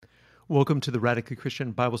Welcome to the Radically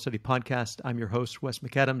Christian Bible Study Podcast. I'm your host, Wes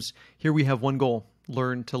McAdams. Here we have one goal: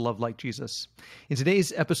 learn to love like Jesus. In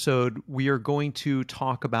today's episode, we are going to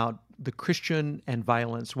talk about the Christian and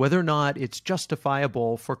violence, whether or not it's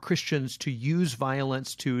justifiable for Christians to use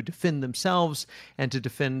violence to defend themselves and to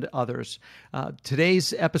defend others.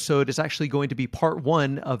 Today's episode is actually going to be part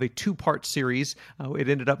one of a two-part series. It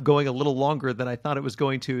ended up going a little longer than I thought it was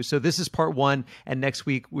going to. So this is part one, and next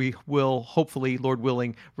week we will hopefully, Lord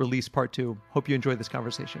willing, release part two. Hope you enjoy this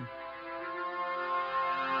conversation.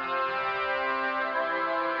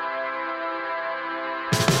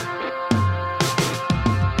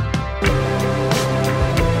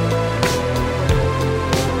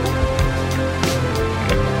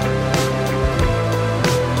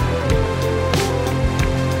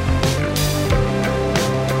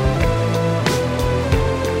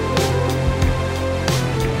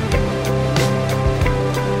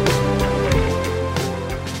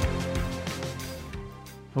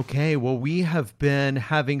 Okay, well, we have been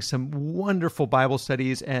having some wonderful Bible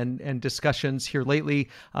studies and discussions here lately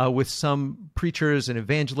with some preachers and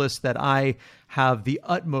evangelists that I have the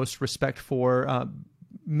utmost respect for,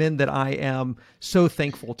 men that I am so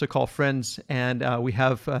thankful to call friends. And we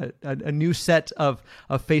have a new set of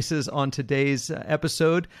faces on today's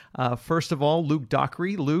episode. First of all, Luke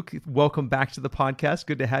Dockery. Luke, welcome back to the podcast.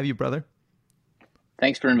 Good to have you, brother.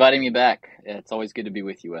 Thanks for inviting me back. It's always good to be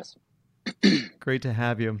with you, Wes. Great to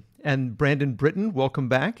have you. And Brandon Britton, welcome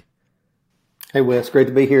back. Hey, Wes. Great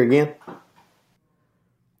to be here again.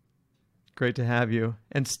 Great to have you.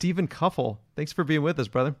 And Stephen Cuffle, thanks for being with us,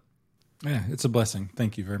 brother. Yeah, it's a blessing.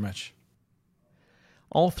 Thank you very much.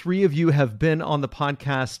 All three of you have been on the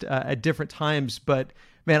podcast at different times, but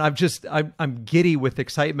man, I'm giddy with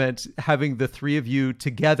excitement having the three of you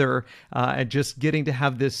together and just getting to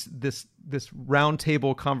have this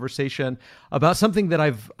roundtable conversation about something that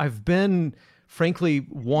I've been frankly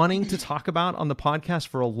wanting to talk about on the podcast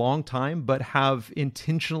for a long time, but have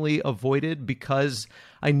intentionally avoided because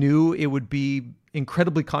I knew it would be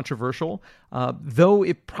incredibly controversial, though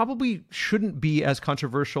it probably shouldn't be as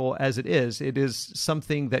controversial as it is. It is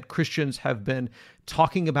something that Christians have been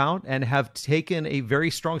talking about and have taken a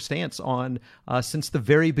very strong stance on since the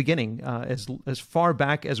very beginning. As far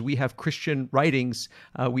back as we have Christian writings,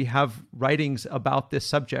 we have writings about this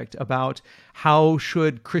subject, about how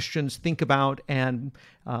should Christians think about and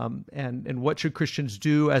what should Christians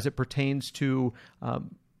do as it pertains to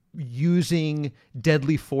using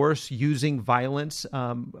deadly force, using violence.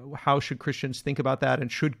 How should Christians think about that?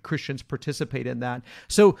 And should Christians participate in that?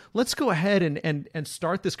 So let's go ahead and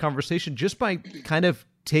start this conversation just by kind of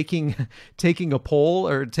taking a poll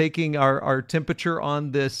or taking our temperature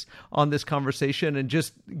on this conversation and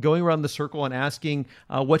just going around the circle and asking,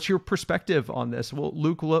 what's your perspective on this? Well,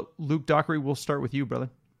 Luke Dockery, we'll start with you, brother.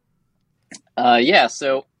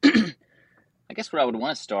 So I guess where I would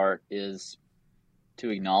want to start is to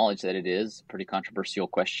acknowledge that it is a pretty controversial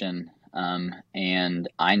question. And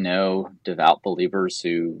I know devout believers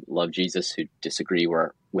who love Jesus who disagree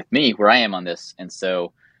with me where I am on this. And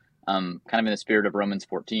so kind of in the spirit of Romans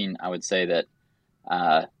 14, I would say that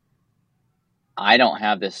I don't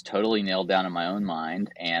have this totally nailed down in my own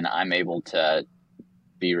mind, and I'm able to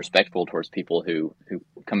be respectful towards people who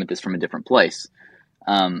come at this from a different place.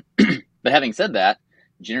 But having said that,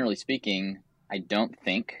 generally speaking, I don't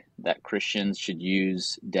think that Christians should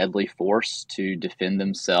use deadly force to defend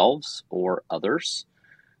themselves or others.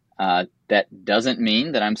 That doesn't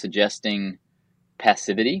mean that I'm suggesting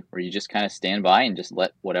passivity, where you just kind of stand by and just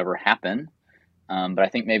let whatever happen. But I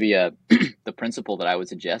think maybe the principle that I would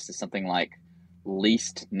suggest is something like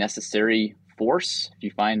least necessary force. If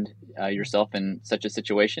you find yourself in such a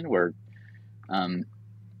situation where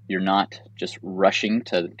you're not just rushing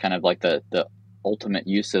to kind of like the ultimate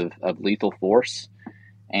use of lethal force.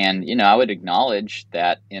 And, I would acknowledge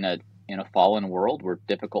that in a fallen world where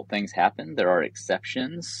difficult things happen, there are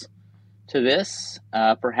exceptions to this,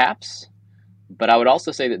 perhaps. But I would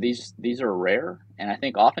also say that these are rare. And I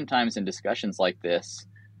think oftentimes in discussions like this,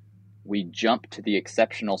 we jump to the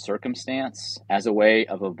exceptional circumstance as a way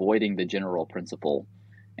of avoiding the general principle.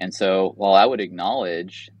 And so while I would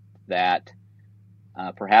acknowledge that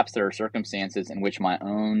perhaps there are circumstances in which my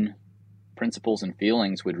own principles and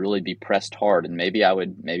feelings would really be pressed hard, and maybe I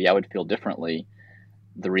would feel differently,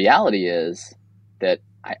 the reality is that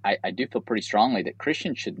I do feel pretty strongly that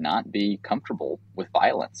Christians should not be comfortable with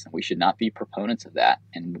violence. We should not be proponents of that,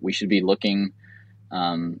 and we should be looking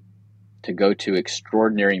to go to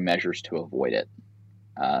extraordinary measures to avoid it.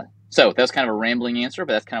 So that's kind of a rambling answer,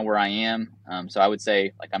 but that's kind of where I am. So I would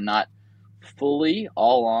say, like, I'm not fully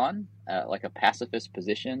all on like a pacifist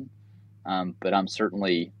position, but I'm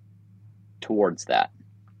certainly towards that.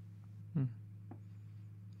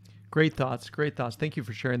 Great thoughts. Great thoughts. Thank you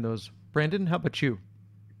for sharing those. Brandon, how about you?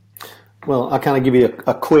 Well, I'll kind of give you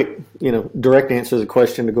a quick, direct answer to the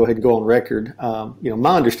question to go ahead and go on record.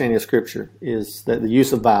 My understanding of Scripture is that the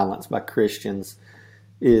use of violence by Christians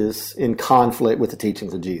is in conflict with the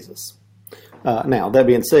teachings of Jesus. Now, that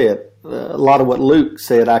being said, a lot of what Luke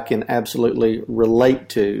said I can absolutely relate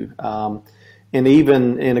to. And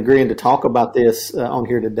even in agreeing to talk about this on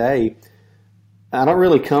here today, I don't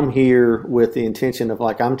really come here with the intention of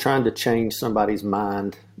I'm trying to change somebody's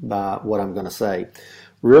mind by what I'm going to say.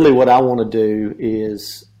 Really what I want to do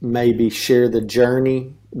is maybe share the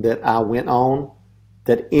journey that I went on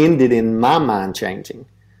that ended in my mind changing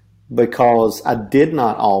because I did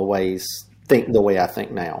not always think the way I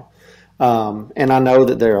think now. And I know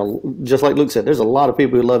that there are, just like Luke said, there's a lot of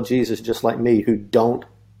people who love Jesus just like me who don't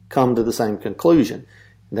come to the same conclusion.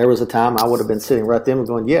 There was a time I would have been sitting right there and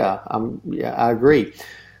going, yeah, I agree.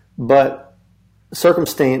 But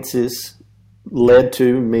circumstances led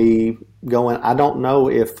to me going, I don't know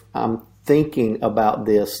if I'm thinking about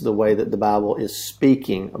this the way that the Bible is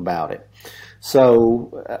speaking about it.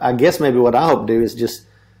 So I guess maybe what I hope to do is just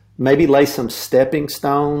maybe lay some stepping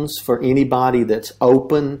stones for anybody that's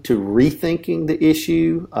open to rethinking the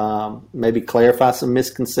issue, maybe clarify some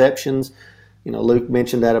misconceptions. Luke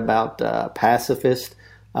mentioned that about pacifist.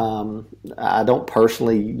 I don't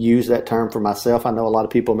personally use that term for myself. I know a lot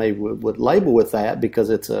of people maybe would label with that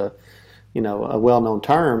because it's a well-known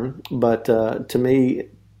term, but to me,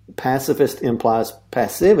 pacifist implies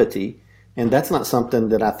passivity, and that's not something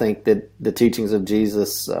that I think that the teachings of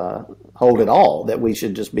Jesus hold at all, that we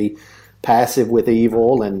should just be passive with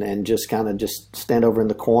evil and just kind of just stand over in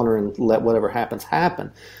the corner and let whatever happens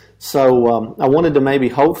happen. So I wanted to maybe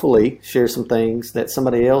hopefully share some things that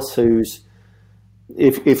somebody else who's,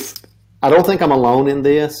 if I don't think I'm alone in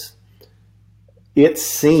this, it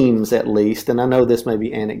seems at least, and I know this may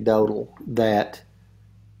be anecdotal, that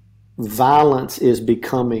violence is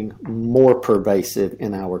becoming more pervasive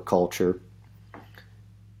in our culture.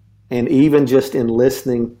 And even just in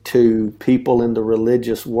listening to people in the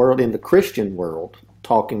religious world, in the Christian world,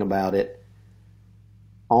 talking about it,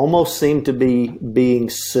 almost seem to be being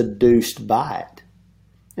seduced by it.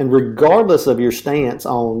 And regardless of your stance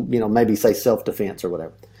on, maybe say self-defense or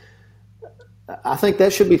whatever, I think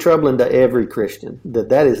that should be troubling to every Christian,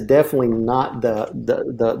 that is definitely not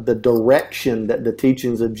the direction that the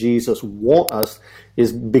teachings of Jesus want us,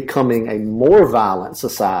 is becoming a more violent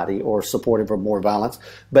society or supportive of more violence,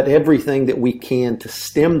 but everything that we can to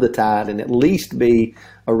stem the tide and at least be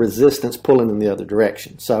a resistance pulling in the other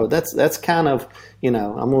direction. So that's kind of, I'm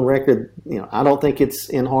on record, I don't think it's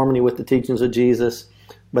in harmony with the teachings of Jesus,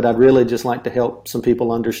 but I'd really just like to help some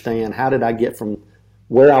people understand, how did I get from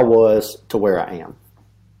where I was to where I am.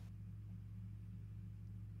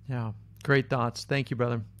 Yeah, great thoughts. Thank you,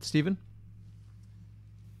 brother. Stephen?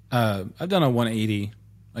 I've done a 180.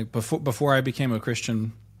 Before I became a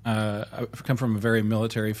Christian, I've come from a very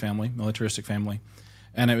militaristic family,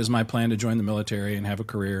 and it was my plan to join the military and have a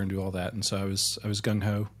career and do all that. And so I was gung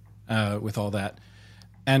ho with all that.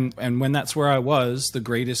 And when that's where I was, the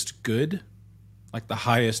greatest good, the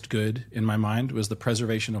highest good in my mind, was the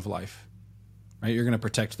preservation of life. Right? You're going to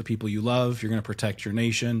protect the people you love. You're going to protect your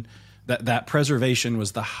nation. That preservation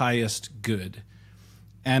was the highest good.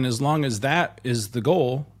 And as long as that is the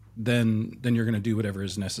goal, then you're going to do whatever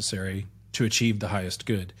is necessary to achieve the highest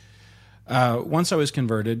good. Once I was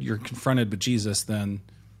converted, you're confronted with Jesus then,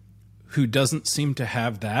 who doesn't seem to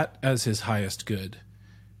have that as his highest good.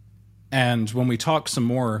 And when we talk some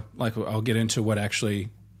more, I'll get into what actually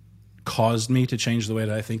caused me to change the way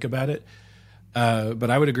that I think about it. But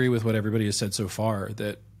I would agree with what everybody has said so far,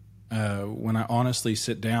 that when I honestly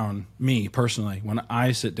sit down, me personally, when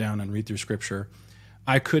I sit down and read through Scripture,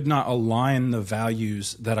 I could not align the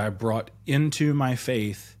values that I brought into my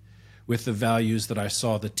faith with the values that I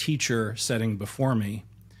saw the teacher setting before me.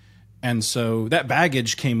 And so that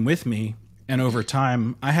baggage came with me, and over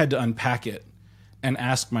time, I had to unpack it and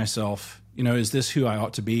ask myself, is this who I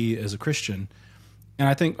ought to be as a Christian? And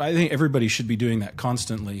I think everybody should be doing that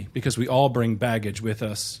constantly, because we all bring baggage with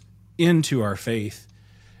us into our faith,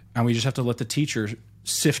 and we just have to let the teacher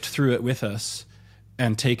sift through it with us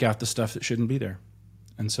and take out the stuff that shouldn't be there.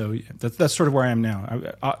 And so that's sort of where I am now,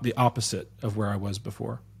 the opposite of where I was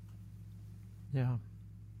before.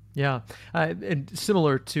 Yeah. And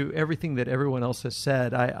similar to everything that everyone else has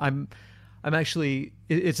said, I'm actually,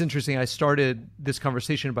 it's interesting. I started this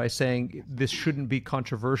conversation by saying this shouldn't be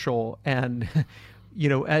controversial, and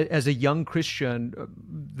as a young Christian,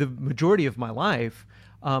 the majority of my life,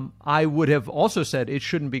 I would have also said it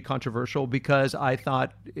shouldn't be controversial, because I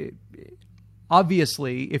thought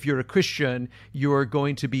obviously, if you're a Christian, you're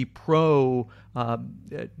going to be pro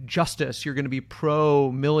justice. You're going to be pro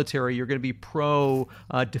military. You're going to be pro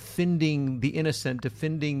defending the innocent,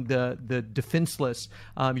 defending the defenseless.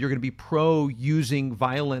 You're going to be pro using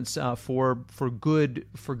violence for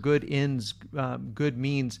good ends, good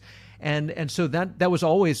means. And so that was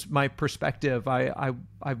always my perspective.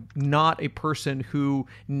 I'm not a person who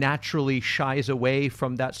naturally shies away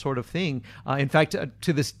from that sort of thing. In fact,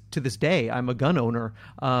 to this day, I'm a gun owner,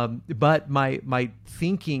 but my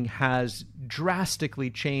thinking has drastically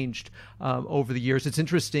changed over the years. It's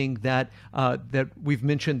interesting that we've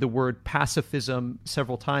mentioned the word pacifism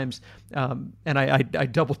several times, and I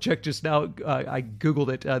double checked just now. I Googled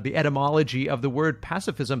it, the etymology of the word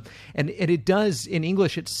pacifism, and it does in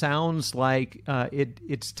English. It sounds like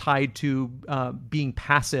it's tied to being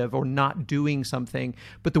passive or not doing something,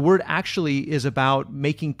 but the word actually is about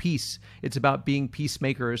making peace. It's about being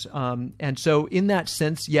peacemakers, and so in that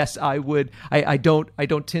sense, yes, I would. I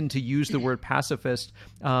don't tend to use the word pacifist,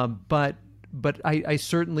 but I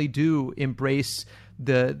certainly do embrace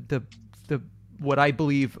the what I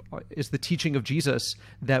believe is the teaching of Jesus,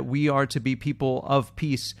 that we are to be people of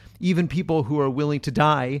peace, even people who are willing to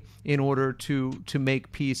die in order to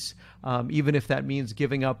make peace, even if that means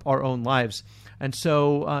giving up our own lives. And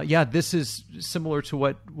so, this is similar to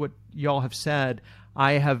what y'all have said.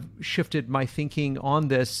 I have shifted my thinking on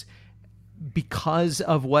this because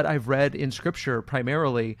of what I've read in Scripture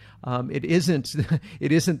primarily. It isn't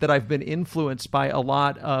that I've been influenced by a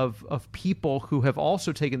lot of people who have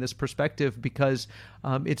also taken this perspective, because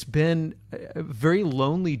it's been a very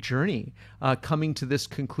lonely journey coming to this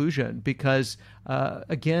conclusion, because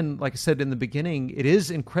again, like I said in the beginning, it is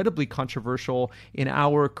incredibly controversial in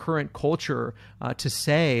our current culture to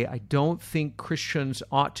say, I don't think Christians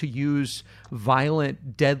ought to use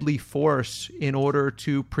violent, deadly force in order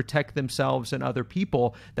to protect themselves and other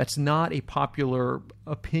people. That's not a popular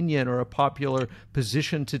opinion or a popular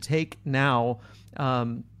position to take now.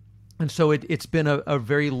 And so it's been a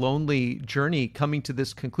very lonely journey coming to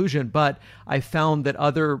this conclusion. But I found that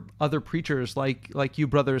other preachers like you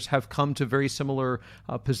brothers have come to very similar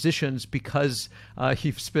positions because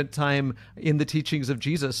you've spent time in the teachings of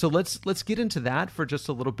Jesus. So let's get into that for just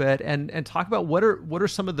a little bit and talk about what are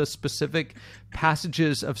some of the specific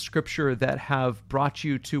passages of Scripture that have brought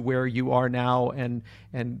you to where you are now and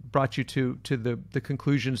brought you to the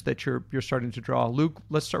conclusions that you're starting to draw. Luke,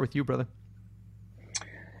 let's start with you, brother.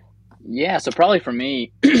 Yeah, so probably for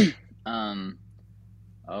me,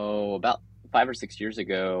 about 5 or 6 years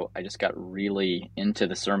ago, I just got really into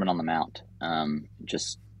the Sermon on the Mount.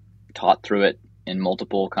 Just taught through it in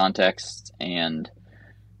multiple contexts, and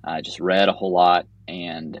just read a whole lot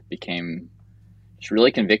and became just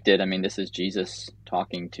really convicted. I mean, this is Jesus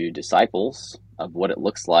talking to disciples of what it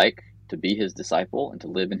looks like to be his disciple and to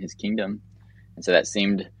live in his kingdom. And so that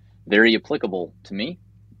seemed very applicable to me.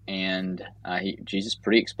 And Jesus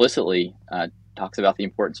pretty explicitly talks about the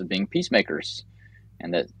importance of being peacemakers,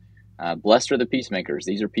 and that blessed are the peacemakers.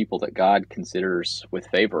 These are people that God considers with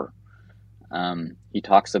favor. He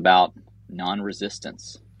talks about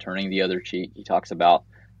non-resistance, turning the other cheek. He talks about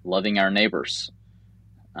loving our neighbors,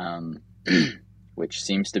 which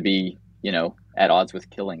seems to be, at odds with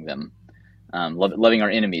killing them. Loving our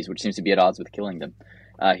enemies, which seems to be at odds with killing them.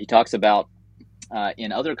 He talks about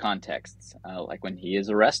in other contexts, like when he is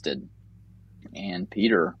arrested and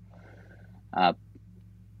Peter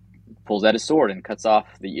pulls out his sword and cuts off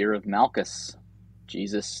the ear of Malchus.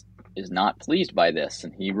 Jesus is not pleased by this,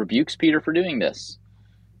 and he rebukes Peter for doing this,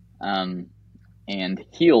 and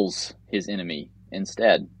heals his enemy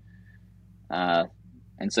instead.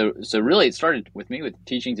 And so really it started with me with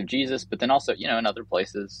teachings of Jesus, but then also, in other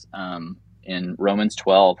places, in Romans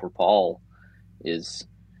 12, where Paul is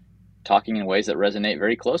talking in ways that resonate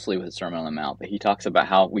very closely with the Sermon on the Mount. But he talks about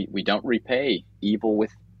how we don't repay evil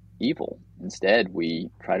with evil. Instead, we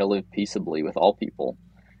try to live peaceably with all people.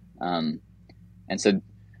 And so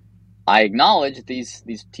I acknowledge that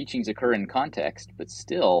these teachings occur in context, but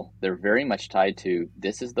still they're very much tied to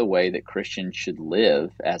this is the way that Christians should live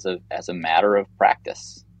as a matter of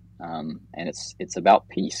practice. And it's about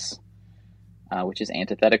peace, which is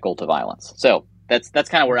antithetical to violence. So that's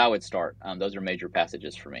kind of where I would start. Those are major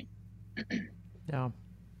passages for me. Yeah.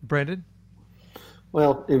 Brandon?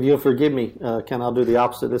 Well, if you'll forgive me, Ken, I'll do the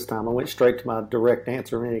opposite this time. I went straight to my direct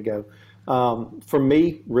answer a minute ago. For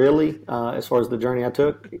me, really, as far as the journey I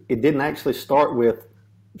took, it didn't actually start with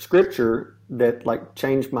Scripture that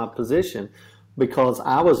changed my position, because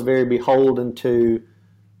I was very beholden to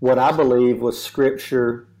what I believe was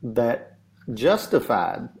Scripture that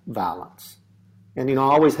justified violence. And, I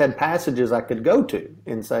always had passages I could go to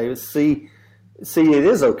and say, see, see, it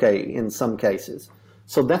is okay in some cases.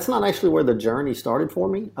 So that's not actually where the journey started for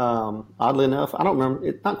me. Oddly enough, I don't remember,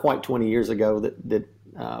 it's not quite 20 years ago that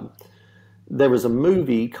there was a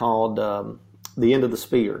movie called The End of the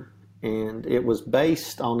Spear, and it was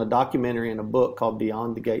based on a documentary and a book called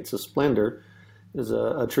Beyond the Gates of Splendor. It was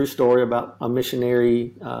a true story about a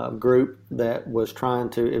missionary group that was trying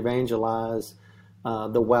to evangelize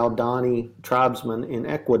the Waodani tribesmen in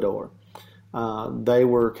Ecuador. They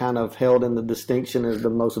were kind of held in the distinction as the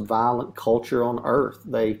most violent culture on earth.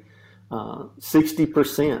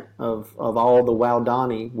 60% of all the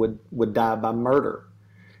Waodani would die by murder.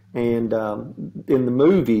 And in the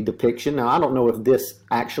movie depiction, now I don't know if this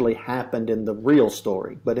actually happened in the real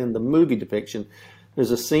story, but in the movie depiction,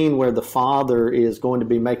 there's a scene where the father is going to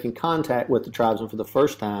be making contact with the tribesmen for the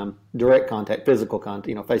first time, direct contact, physical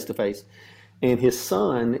contact, face to face. And his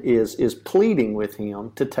son is pleading with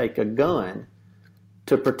him to take a gun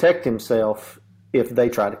to protect himself if they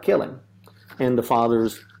try to kill him. And the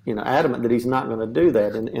father's, adamant that he's not going to do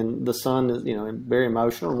that. And the son is, very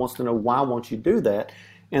emotional and wants to know, why won't you do that?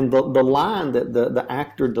 And the line that the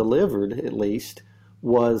actor delivered, at least,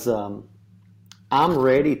 was, I'm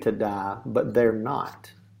ready to die, but they're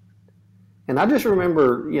not. And I just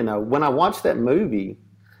remember, when I watched that movie,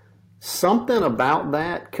 something about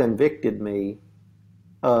that convicted me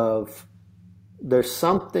of there's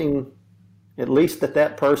something, at least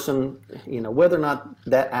that person, whether or not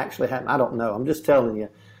that actually happened, I don't know. I'm just telling you,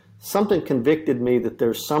 something convicted me that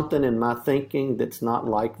there's something in my thinking that's not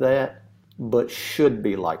like that, but should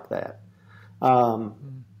be like that.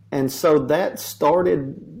 And so that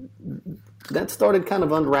started kind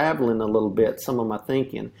of unraveling a little bit some of my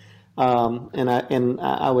thinking. And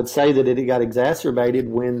I would say that it got exacerbated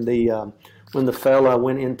when the fella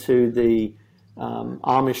went into the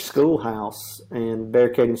Amish schoolhouse and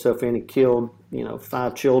barricaded himself in. He killed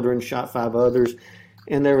 5 children, shot 5 others,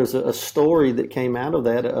 and there was a story that came out of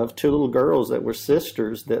that of 2 little girls that were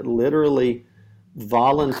sisters that literally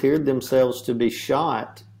volunteered themselves to be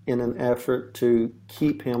shot in an effort to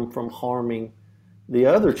keep him from harming the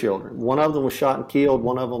other children. One of them was shot and killed.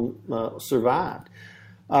 One of them survived.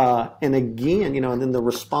 And again, and then the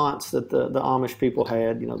response that the Amish people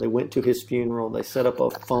had, they went to his funeral, they set up a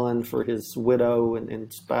fund for his widow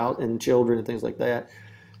and spouse and children and things like that.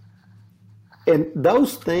 And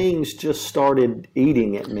those things just started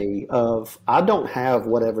eating at me of, I don't have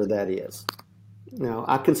whatever that is. Now,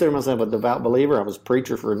 I consider myself a devout believer. I was a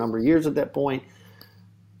preacher for a number of years at that point.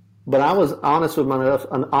 But I was honest enough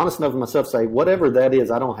with myself to say, whatever that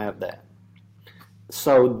is, I don't have that.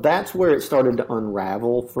 So that's where it started to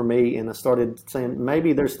unravel for me, and I started saying,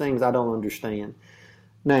 maybe there's things I don't understand.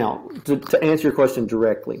 Now, to answer your question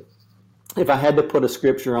directly, if I had to put a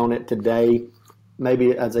scripture on it today,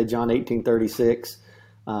 maybe I'd say John 18:36,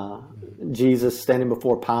 Jesus standing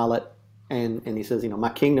before Pilate, and he says, my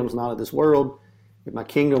kingdom's not of this world. If my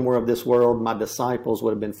kingdom were of this world, my disciples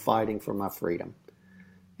would have been fighting for my freedom.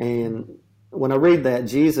 And when I read that,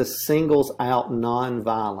 Jesus singles out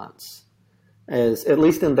nonviolence as, at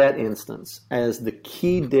least in that instance, as the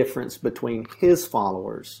key difference between his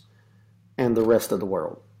followers and the rest of the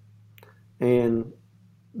world. And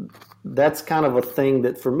that's kind of a thing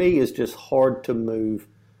that for me is just hard to move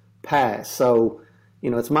past. So,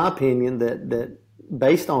 it's my opinion that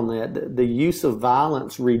based on that, the use of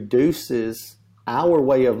violence reduces our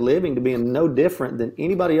way of living to being no different than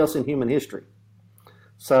anybody else in human history.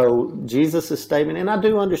 So Jesus' statement, and I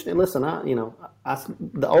do understand, listen,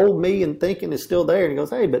 the old me and thinking is still there. And he goes,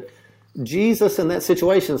 hey, but Jesus in that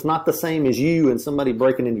situation is not the same as you and somebody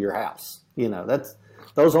breaking into your house.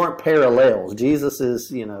 Those aren't parallels. Jesus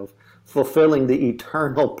is, fulfilling the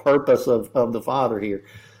eternal purpose of the Father here.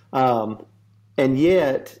 And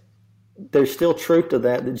yet, there's still truth to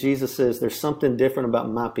that Jesus says there's something different about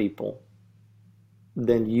my people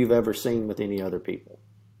than you've ever seen with any other people.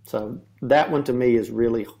 So that one to me is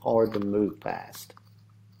really hard to move past.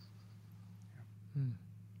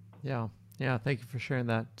 Yeah. Thank you for sharing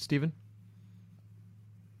that, Stephen.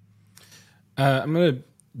 I'm going to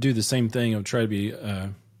do the same thing. I'll try to be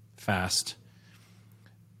fast.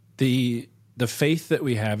 The faith that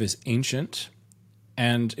we have is ancient,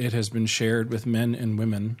 and it has been shared with men and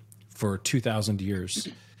women for 2,000 years.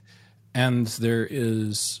 And there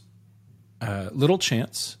is little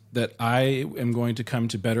chance that I am going to come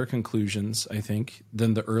to better conclusions, I think,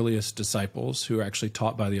 than the earliest disciples who are actually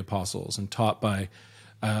taught by the apostles and taught by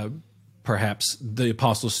perhaps the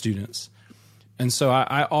apostles' students. And so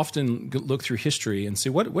I often look through history and see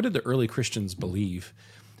what did the early Christians believe?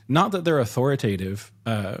 Not that they're authoritative,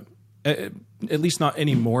 at least not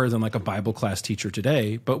any more than like a Bible class teacher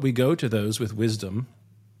today, but we go to those with wisdom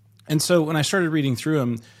And so when I started reading through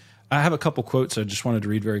them, I have a couple quotes I just wanted to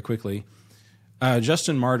read very quickly.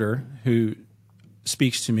 Justin Martyr, who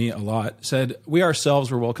speaks to me a lot, said, "We ourselves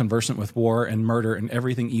were well conversant with war and murder and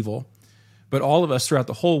everything evil, but all of us throughout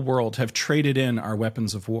the whole world have traded in our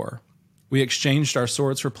weapons of war. We exchanged our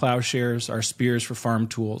swords for plowshares, our spears for farm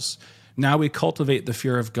tools. Now we cultivate the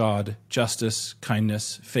fear of God, justice,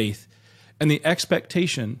 kindness, faith, and the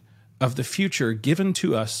expectation of the future given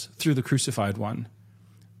to us through the crucified one.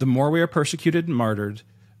 The more we are persecuted and martyred,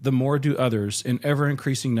 the more do others in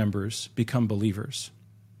ever-increasing numbers become believers."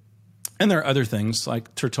 And there are other things,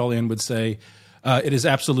 like Tertullian would say, it is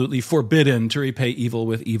absolutely forbidden to repay evil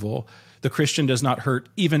with evil. The Christian does not hurt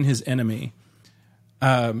even his enemy.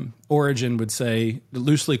 Origen would say,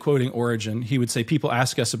 loosely quoting Origen, he would say, people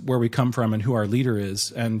ask us where we come from and who our leader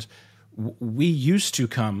is. And we used to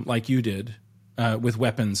come like you did, with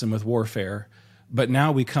weapons and with warfare. But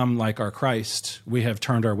now we come like our Christ. We have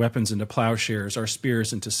turned our weapons into plowshares, our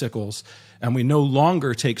spears into sickles, and we no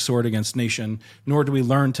longer take sword against nation, nor do we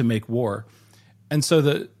learn to make war. And so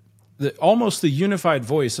the almost the unified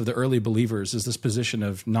voice of the early believers is this position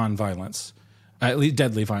of nonviolence, at least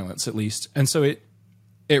deadly violence, at least. And so it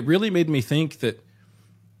really made me think that,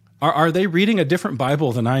 are they reading a different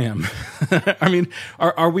Bible than I am? I mean,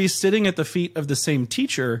 are we sitting at the feet of the same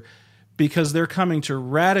teacher because they're coming to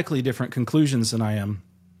radically different conclusions than I am?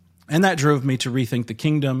 And that drove me to rethink the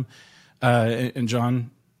kingdom. In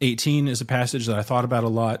John 18 is a passage that I thought about a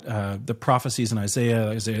lot. The prophecies in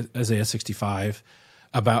Isaiah 65,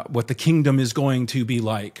 about what the kingdom is going to be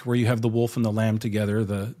like, where you have the wolf and the lamb together,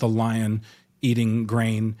 the lion eating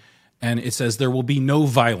grain, and it says there will be no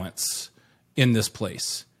violence in this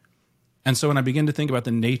place. And so when I begin to think about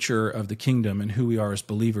the nature of the kingdom and who we are as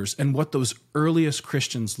believers and what those earliest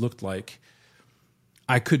Christians looked like,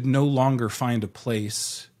 I could no longer find a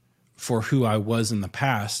place for who I was in the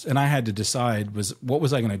past. And I had to decide, what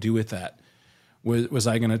was I going to do with that? Was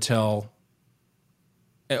I going to tell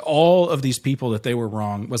all of these people that they were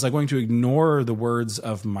wrong? Was I going to ignore the words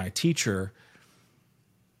of my teacher?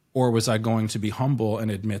 Or was I going to be humble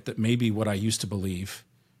and admit that maybe what I used to believe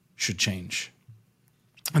should change?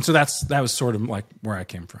 And so that was sort of like where I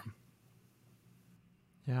came from.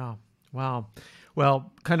 Yeah. Wow.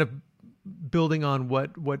 Well, kind of building on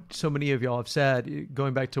what so many of y'all have said,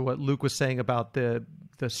 going back to what Luke was saying about the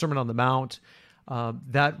Sermon on the Mount,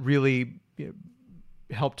 that really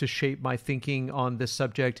helped to shape my thinking on this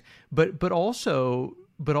subject. But also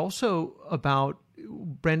about,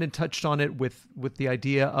 Brandon touched on it with the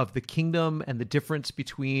idea of the kingdom and the difference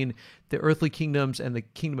between the earthly kingdoms and the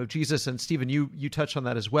kingdom of Jesus. And Stephen, you touched on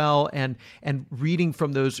that as well. And reading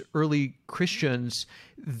from those early Christians,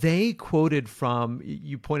 they quoted from,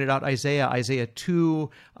 you pointed out Isaiah 2,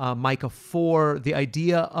 Micah 4, the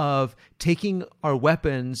idea of taking our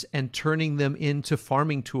weapons and turning them into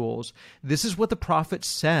farming tools. This is what the prophet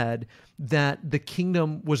said that the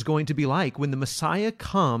kingdom was going to be like. When the Messiah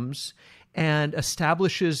comes and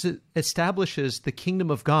establishes the kingdom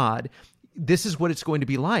of God, this is what it's going to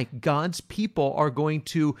be like. God's people are going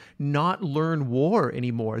to not learn war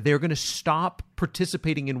anymore. They're going to stop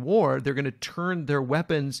participating in war. They're going to turn their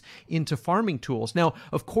weapons into farming tools. Now,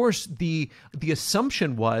 of course, the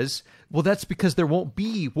assumption was, well, that's because there won't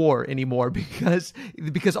be war anymore, because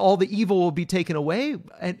all the evil will be taken away.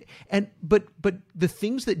 But the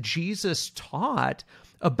things that Jesus taught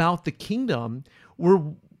about the kingdom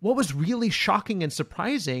were what was really shocking and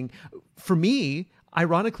surprising for me.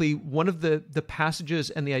 Ironically, one of the passages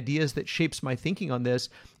and the ideas that shapes my thinking on this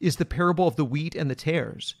is the parable of the wheat and the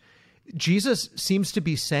tares. Jesus seems to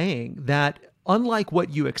be saying that unlike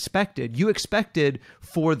what you expected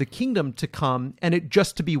for the kingdom to come and it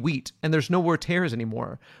just to be wheat and there's no more tares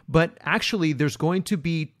anymore. But actually, there's going to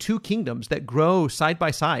be two kingdoms that grow side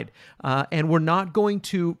by side. And we're not going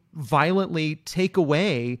to violently take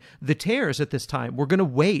away the tares at this time. We're going to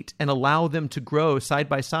wait and allow them to grow side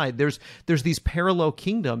by side. There's these parallel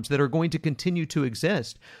kingdoms that are going to continue to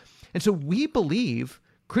exist. And so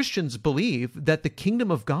Christians believe that the kingdom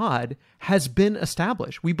of God has been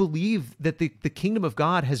established. We believe that the kingdom of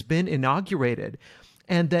God has been inaugurated,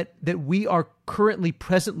 and that we are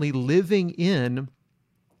presently living in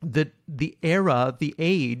the era, the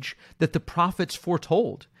age that the prophets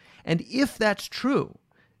foretold. And if that's true,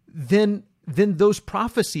 then those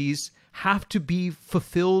prophecies have to be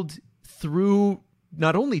fulfilled through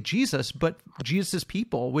not only Jesus, but Jesus'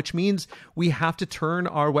 people, which means we have to turn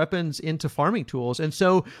our weapons into farming tools. And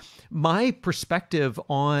so my perspective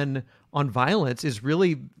on violence is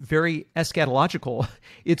really very eschatological.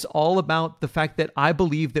 It's all about the fact that I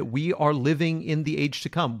believe that we are living in the age to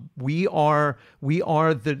come. We are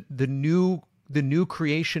the the new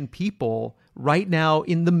creation people right now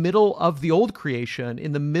in the middle of the old creation,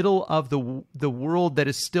 in the middle of the world that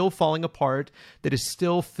is still falling apart, that is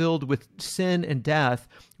still filled with sin and death.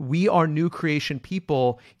 We are new creation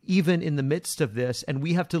people even in the midst of this, and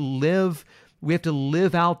we have to live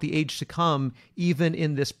out the age to come, even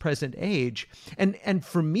in this present age. And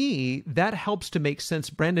for me, that helps to make sense.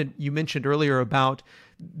 Brandon, you mentioned earlier about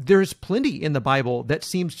there's plenty in the Bible that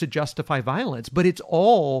seems to justify violence, but it's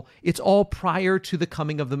all prior to the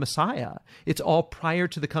coming of the Messiah. It's all prior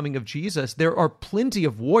to the coming of Jesus. There are plenty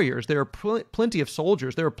of warriors. There are plenty of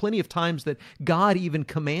soldiers. There are plenty of times that God even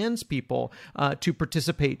commands people to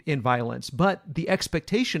participate in violence. But the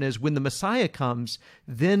expectation is when the Messiah comes,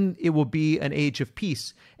 then it will be an age of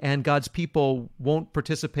peace, and God's people won't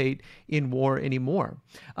participate in war anymore.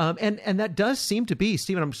 And that does seem to be,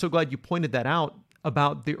 Stephen, I'm so glad you pointed that out,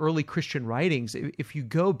 about the early Christian writings. If you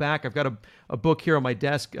go back, I've got a book here on my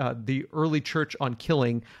desk, The Early Church on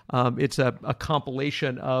Killing. It's a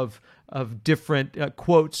compilation of different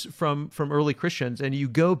quotes from early Christians. And you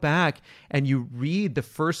go back and you read the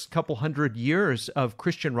first couple hundred years of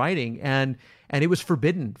Christian writing, and it was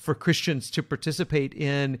forbidden for Christians to participate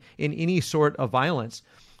in any sort of violence.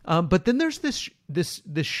 But then there's this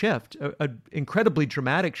shift, an incredibly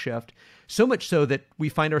dramatic shift, so much so that we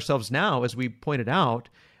find ourselves now, as we pointed out,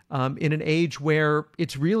 in an age where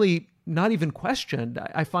it's really not even questioned.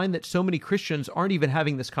 I find that so many Christians aren't even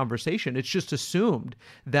having this conversation. It's just assumed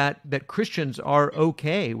that Christians are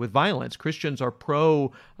okay with violence. Christians are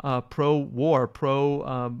pro war,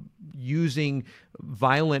 pro using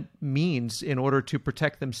violent means in order to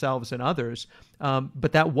protect themselves and others.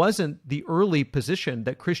 But that wasn't the early position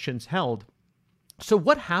that Christians held. So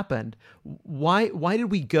what happened? Why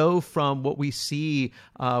did we go from what we see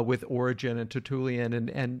with Origen and Tertullian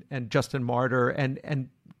and Justin Martyr and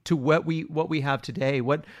to what we have today?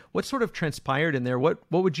 What sort of transpired in there? What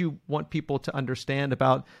would you want people to understand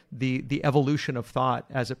about the evolution of thought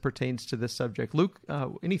as it pertains to this subject? Luke,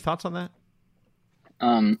 any thoughts on that?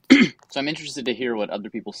 So I'm interested to hear what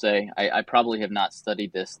other people say. I probably have not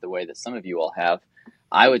studied this the way that some of you all have.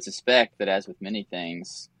 I would suspect that, as with many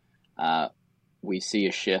things, we see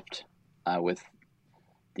a shift with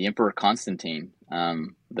the Emperor Constantine,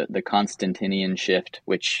 the Constantinian shift,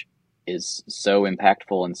 which is so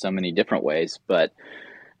impactful in so many different ways. But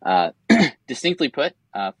distinctly put,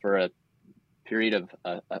 for a period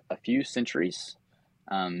of a few centuries,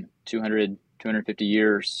 250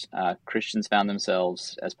 years, Christians found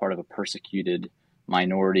themselves as part of a persecuted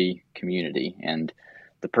minority community. And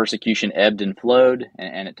the persecution ebbed and flowed,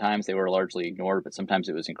 and at times they were largely ignored, but sometimes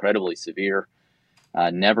it was incredibly severe.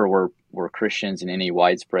 Never were Christians in any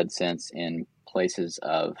widespread sense in places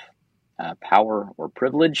of power or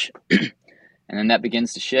privilege. And then that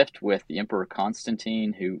begins to shift with the Emperor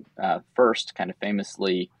Constantine, who first kind of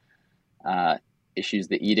famously issues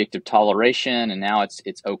the Edict of Toleration, and now it's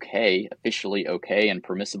okay, officially okay and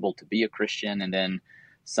permissible to be a Christian. And then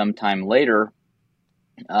sometime later,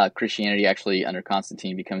 Christianity actually under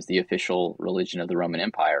Constantine becomes the official religion of the Roman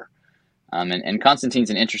Empire. And Constantine's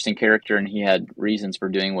an interesting character, and he had reasons for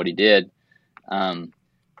doing what he did.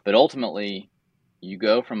 But ultimately, you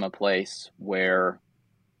go from a place where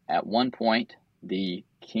at one point the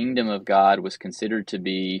kingdom of God was considered to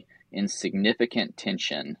be in significant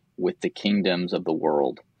tension with the kingdoms of the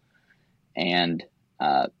world. And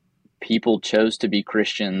people chose to be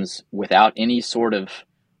Christians without any sort of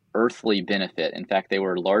earthly benefit. In fact, they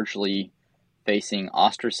were largely facing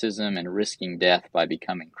ostracism and risking death by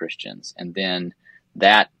becoming Christians. And then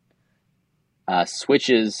that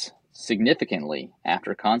switches significantly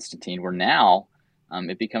after Constantine, where now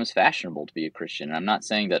it becomes fashionable to be a Christian. And I'm not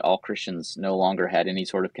saying that all Christians no longer had any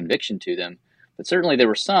sort of conviction to them, but certainly there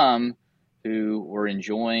were some who were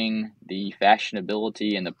enjoying the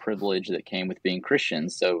fashionability and the privilege that came with being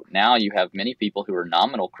Christians. So now you have many people who are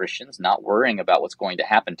nominal Christians, not worrying about what's going to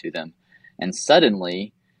happen to them. And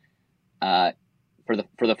suddenly, for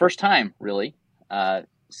the first time, really,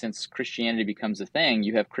 since Christianity becomes a thing,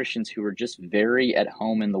 you have Christians who are just very at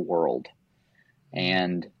home in the world.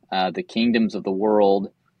 And the kingdoms of the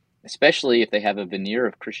world, especially if they have a veneer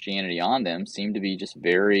of Christianity on them, seem to be just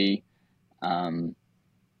very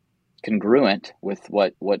congruent with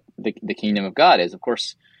what the kingdom of God is. Of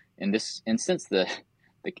course, in this instance,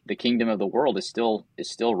 the kingdom of the world is still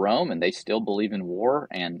Rome, and they still believe in war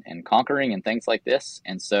and conquering and things like this.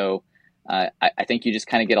 And so I think you just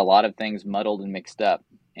kind of get a lot of things muddled and mixed up.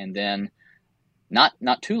 And then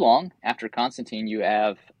not too long after Constantine, you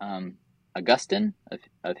have Augustine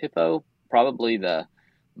of Hippo, probably the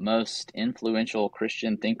most influential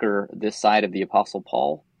Christian thinker this side of the Apostle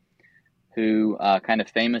Paul, who kind of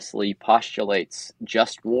famously postulates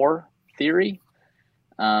just war theory,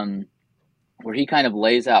 where he kind of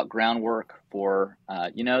lays out groundwork for,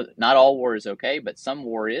 not all war is okay, but some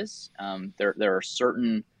war is. There are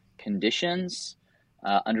certain conditions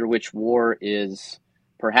under which war is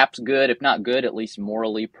perhaps good, if not good, at least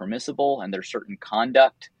morally permissible, and there's certain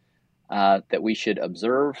conduct that we should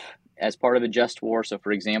observe as part of a just war. So,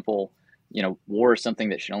 for example, war is something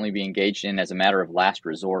that should only be engaged in as a matter of last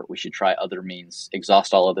resort. We should try other means,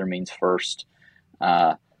 exhaust all other means first.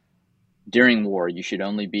 During war, you should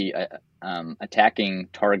only be attacking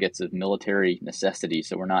targets of military necessity,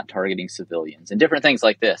 so we're not targeting civilians, and different things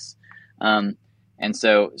like this. And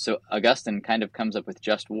so Augustine kind of comes up with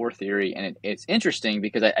just war theory, and it's interesting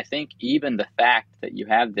because I think even the fact that you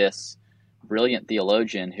have this brilliant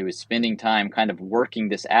theologian who is spending time kind of working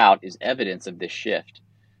this out is evidence of this shift,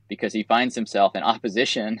 because he finds himself in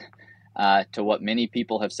opposition to what many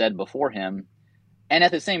people have said before him, and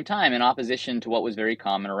at the same time in opposition to what was very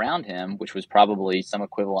common around him, which was probably some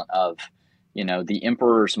equivalent of, the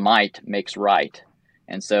emperor's might makes right.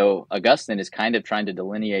 And so Augustine is kind of trying to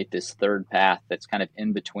delineate this third path that's kind of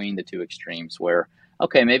in between the two extremes, where,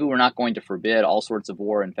 okay, maybe we're not going to forbid all sorts of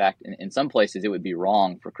war. In fact, in some places, it would be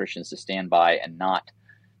wrong for Christians to stand by and not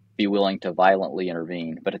be willing to violently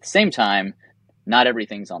intervene. But at the same time, not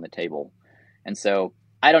everything's on the table. And so,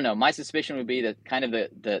 I don't know, my suspicion would be that kind of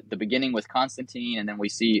the beginning with Constantine, and then we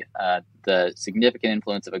see the significant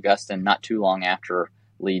influence of Augustine not too long after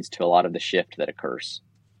leads to a lot of the shift that occurs.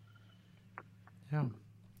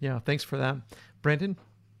 Yeah, thanks for that. Brandon?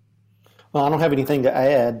 Well, I don't have anything to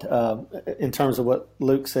add in terms of what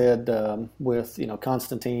Luke said with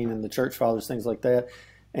Constantine and the church fathers, things like that.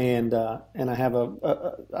 And I have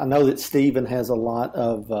I know that Stephen has a lot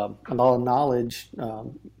of knowledge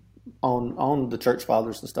on the church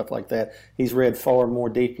fathers and stuff like that. He's read far more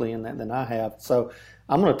deeply in that than I have. So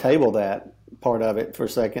I'm going to table that part of it for a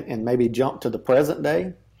second and maybe jump to the present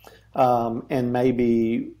day, and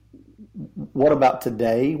maybe what about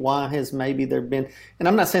today? Why has maybe there been, and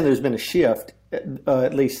I'm not saying there's been a shift,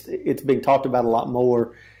 at least it's being talked about a lot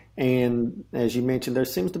more. And as you mentioned, there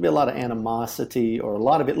seems to be a lot of animosity, or a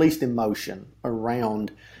lot of at least emotion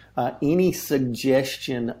around any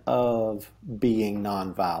suggestion of being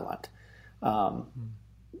nonviolent.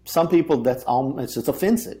 Some people, it's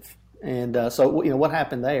offensive. And so what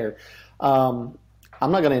happened there? I'm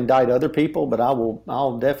not going to indict other people, but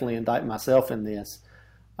I'll definitely indict myself in this.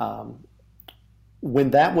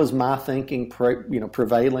 When that was my thinking,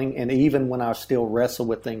 prevailing, and even when I still wrestle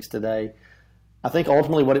with things today, I think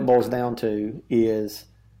ultimately what it boils down to is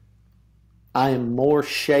I am more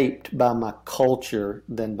shaped by my culture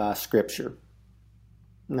than by Scripture.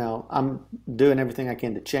 Now, I'm doing everything I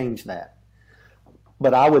can to change that.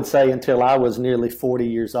 But I would say until I was nearly 40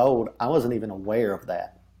 years old, I wasn't even aware of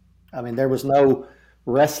that. I mean, there was no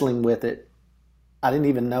wrestling with it. I didn't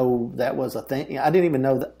even know that was a thing. I didn't even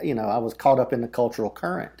know that, I was caught up in the cultural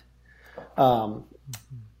current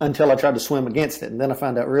until I tried to swim against it. And then I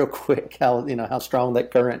found out real quick how strong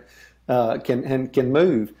that current can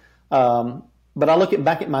move. But I look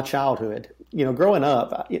back at my childhood. Growing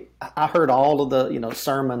up, I heard all of the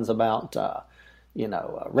sermons about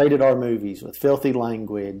rated R movies with filthy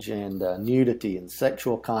language and nudity and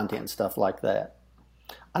sexual content and stuff like that.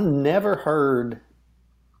 I never heard,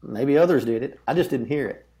 maybe others did it, I just didn't hear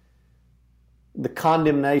it, the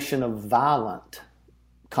condemnation of violent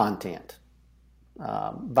content,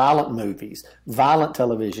 violent movies, violent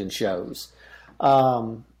television shows,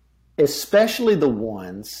 especially the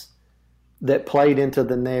ones that played into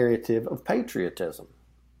the narrative of patriotism.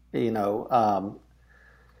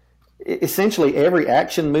 Essentially every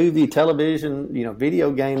action movie, television,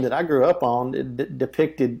 video game that I grew up on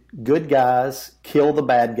depicted good guys kill the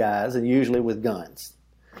bad guys, and usually with guns.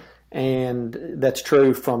 And that's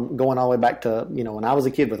true from going all the way back to, when I was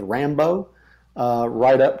a kid with Rambo,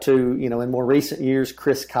 right up to, in more recent years,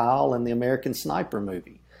 Chris Kyle and the American Sniper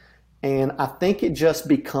movie. And I think it just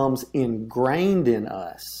becomes ingrained in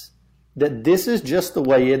us that this is just the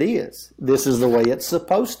way it is. This is the way it's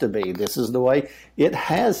supposed to be. This is the way it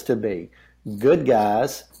has to be. Good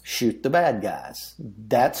guys shoot the bad guys.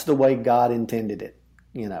 That's the way God intended it,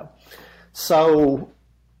 So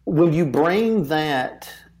when you bring that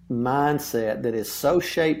mindset that is so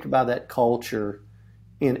shaped by that culture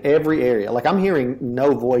in every area, like I'm hearing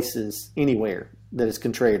no voices anywhere that is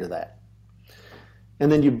contrary to that.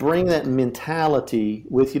 And then you bring that mentality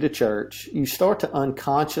with you to church, you start to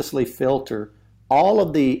unconsciously filter all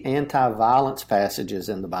of the anti-violence passages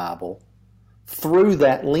in the Bible through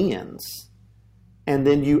that lens. And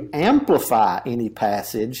then you amplify any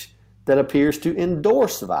passage that appears to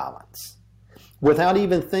endorse violence. without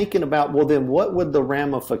even thinking about, well, then what would the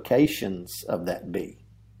ramifications of that be?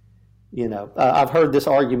 I've heard this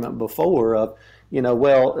argument before of,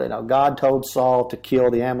 God told Saul to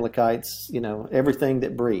kill the Amalekites, everything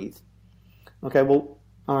that breathed. Okay, well,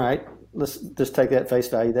 all right, let's just take that face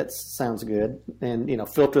value. That sounds good. And,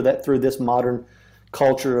 filter that through this modern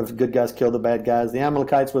culture of good guys kill the bad guys. The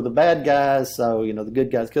Amalekites were the bad guys, so, the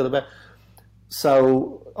good guys kill the bad.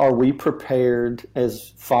 So are we prepared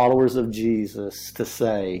as followers of Jesus to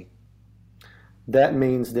say that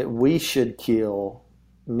means that we should kill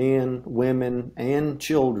men, women, and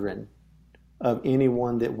children of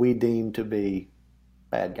anyone that we deem to be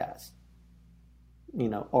bad guys?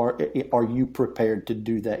 Or are you prepared to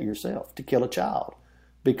do that yourself, to kill a child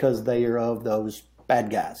because they are of those bad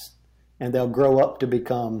guys and they'll grow up to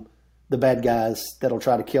become the bad guys that'll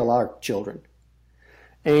try to kill our children?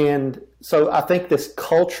 And so I think this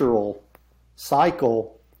cultural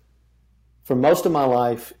cycle, for most of my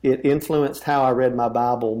life, it influenced how I read my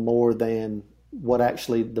Bible more than what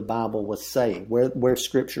actually the Bible was saying, where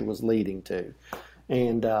Scripture was leading to.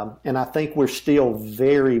 And I think we're still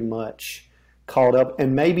very much caught up,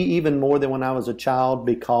 and maybe even more than when I was a child,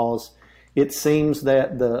 because it seems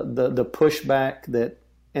that the pushback that,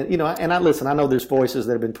 and I listen, I know there's voices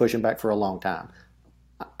that have been pushing back for a long time.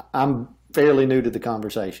 I'm fairly new to the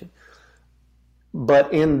conversation.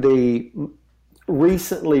 But in the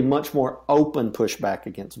recently much more open pushback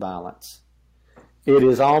against violence, it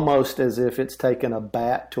is almost as if it's taken a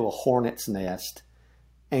bat to a hornet's nest,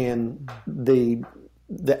 and the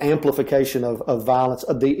amplification of violence,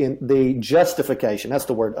 the justification, that's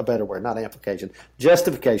the word, a better word, not amplification,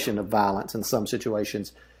 justification of violence in some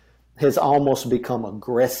situations has almost become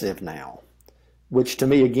aggressive now, which to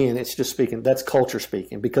me, again, it's just speaking, that's culture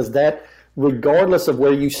speaking, because that, regardless of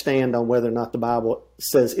where you stand on whether or not the Bible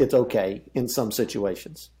says it's okay in some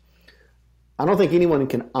situations, I don't think anyone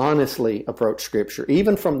can honestly approach Scripture,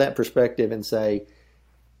 even from that perspective, and say,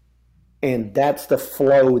 and that's the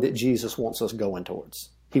flow that Jesus wants us going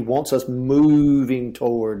towards. He wants us moving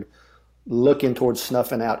toward, looking towards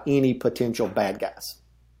snuffing out any potential bad guys.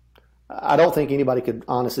 I don't think anybody could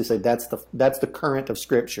honestly say that's the current of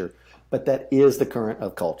Scripture, but that is the current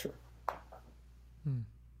of culture.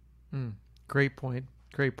 Great point.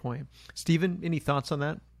 Great point. Stephen, any thoughts on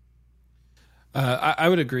that? I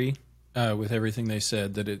would agree with everything they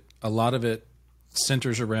said, that a lot of it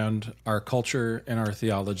centers around our culture and our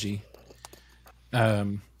theology.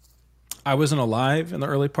 I wasn't alive in the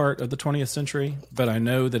early part of the 20th century, but I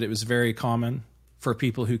know that it was very common for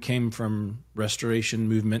people who came from Restoration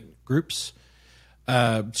movement groups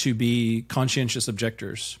to be conscientious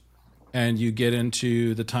objectors. And you get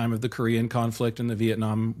into the time of the Korean conflict and the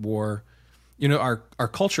Vietnam War. Our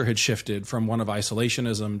culture had shifted from one of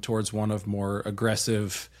isolationism towards one of more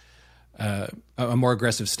aggressive, a more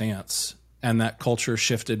aggressive stance. And that culture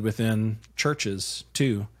shifted within churches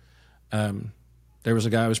too. There was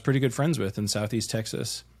a guy I was pretty good friends with in Southeast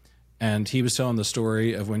Texas, and he was telling the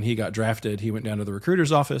story of when he got drafted. He went down to the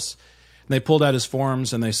recruiter's office, and they pulled out his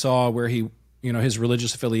forms, and they saw where he, his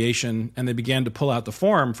religious affiliation, and they began to pull out the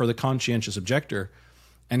form for the conscientious objector.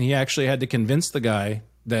 And he actually had to convince the guy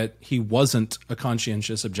that he wasn't a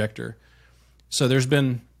conscientious objector. So there's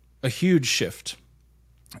been a huge shift.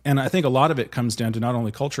 And I think a lot of it comes down to not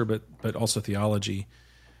only culture, but also theology.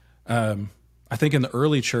 I think in the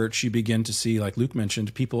early church, you begin to see, like Luke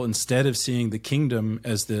mentioned, people, instead of seeing the kingdom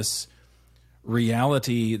as this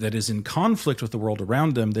reality that is in conflict with the world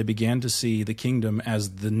around them, they began to see the kingdom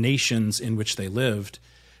as the nations in which they lived.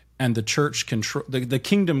 And the church the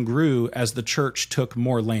kingdom grew as the church took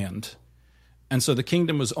more land. And so the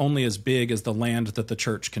kingdom was only as big as the land that the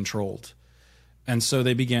church controlled. And so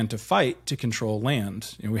they began to fight to control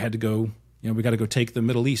land. We had to go, we got to go take the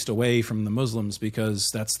Middle East away from the Muslims because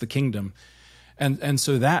that's the kingdom. And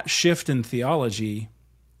so that shift in theology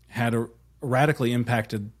had radically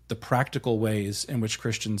impacted the practical ways in which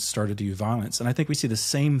Christians started to use violence. And I think we see the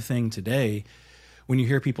same thing today when you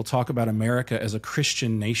hear people talk about America as a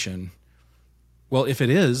Christian nation. Well, if it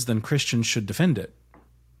is, then Christians should defend it.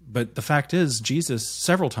 But the fact is, Jesus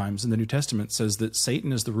several times in the New Testament says that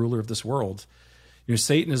Satan is the ruler of this world.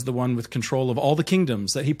 Satan is the one with control of all the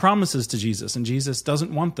kingdoms that he promises to Jesus, and Jesus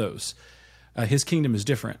doesn't want those. His kingdom is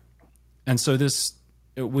different. And so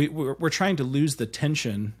we're trying to lose the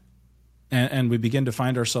tension, and we begin to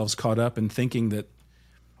find ourselves caught up in thinking that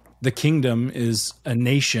the kingdom is a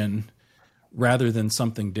nation rather than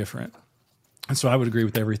something different. And so I would agree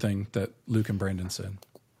with everything that Luke and Brandon said.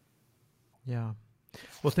 Yeah.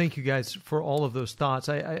 Well, thank you guys for all of those thoughts.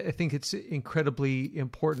 I think it's incredibly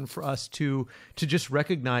important for us to just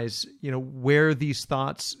recognize, where these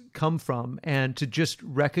thoughts come from, and to just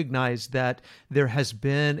recognize that there has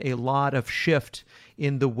been a lot of shift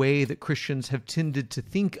in the way that Christians have tended to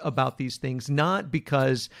think about these things, not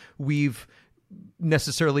because we've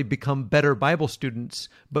necessarily become better Bible students,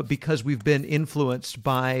 but because we've been influenced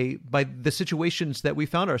by the situations that we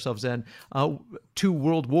found ourselves in, 2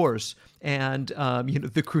 world wars, and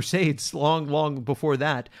the Crusades long before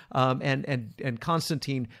that, and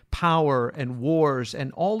Constantine, power and wars,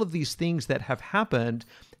 and all of these things that have happened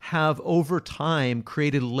have over time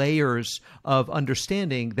created layers of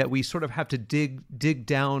understanding that we sort of have to dig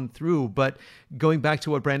down through. But going back to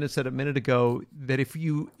what Brandon said a minute ago, that if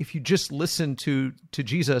you just listen to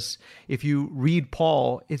Jesus, if you read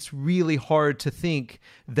Paul, it's really hard to think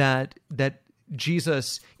that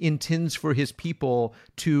Jesus intends for his people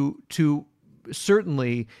to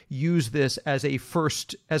certainly use this as a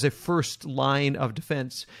first line of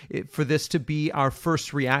defense, for this to be our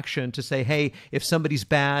first reaction, to say, hey, if somebody's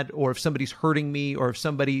bad, or if somebody's hurting me, or if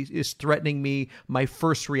somebody is threatening me, my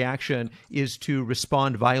first reaction is to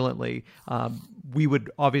respond violently. We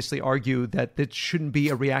would obviously argue that that shouldn't be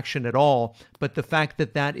a reaction at all, but the fact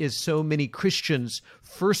that that is so many Christians'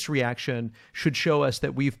 first reaction should show us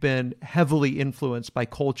that we've been heavily influenced by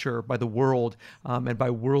culture, by the world, and by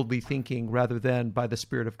worldly thinking rather than by the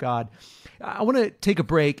Spirit of God. I want to take a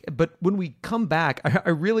break, but when we come back, I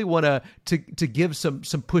really want to give some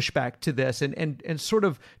pushback to this, and sort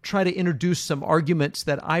of try to introduce some arguments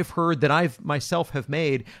that I've heard, that I've myself have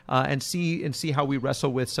made, and see how we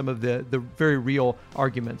wrestle with some of the very real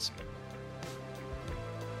arguments.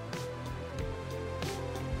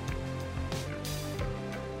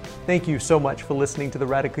 Thank you so much for listening to the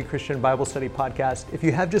Radically Christian Bible Study Podcast. If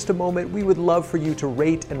you have just a moment, we would love for you to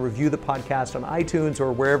rate and review the podcast on iTunes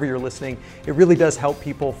or wherever you're listening. It really does help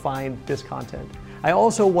people find this content. I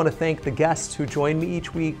also want to thank the guests who join me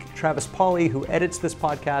each week: Travis Pauly, who edits this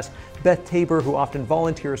podcast, Beth Tabor, who often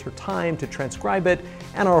volunteers her time to transcribe it,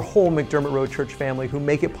 and our whole McDermott Road Church family, who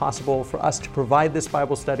make it possible for us to provide this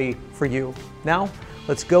Bible study for you. Now,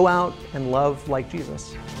 let's go out and love like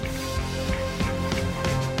Jesus.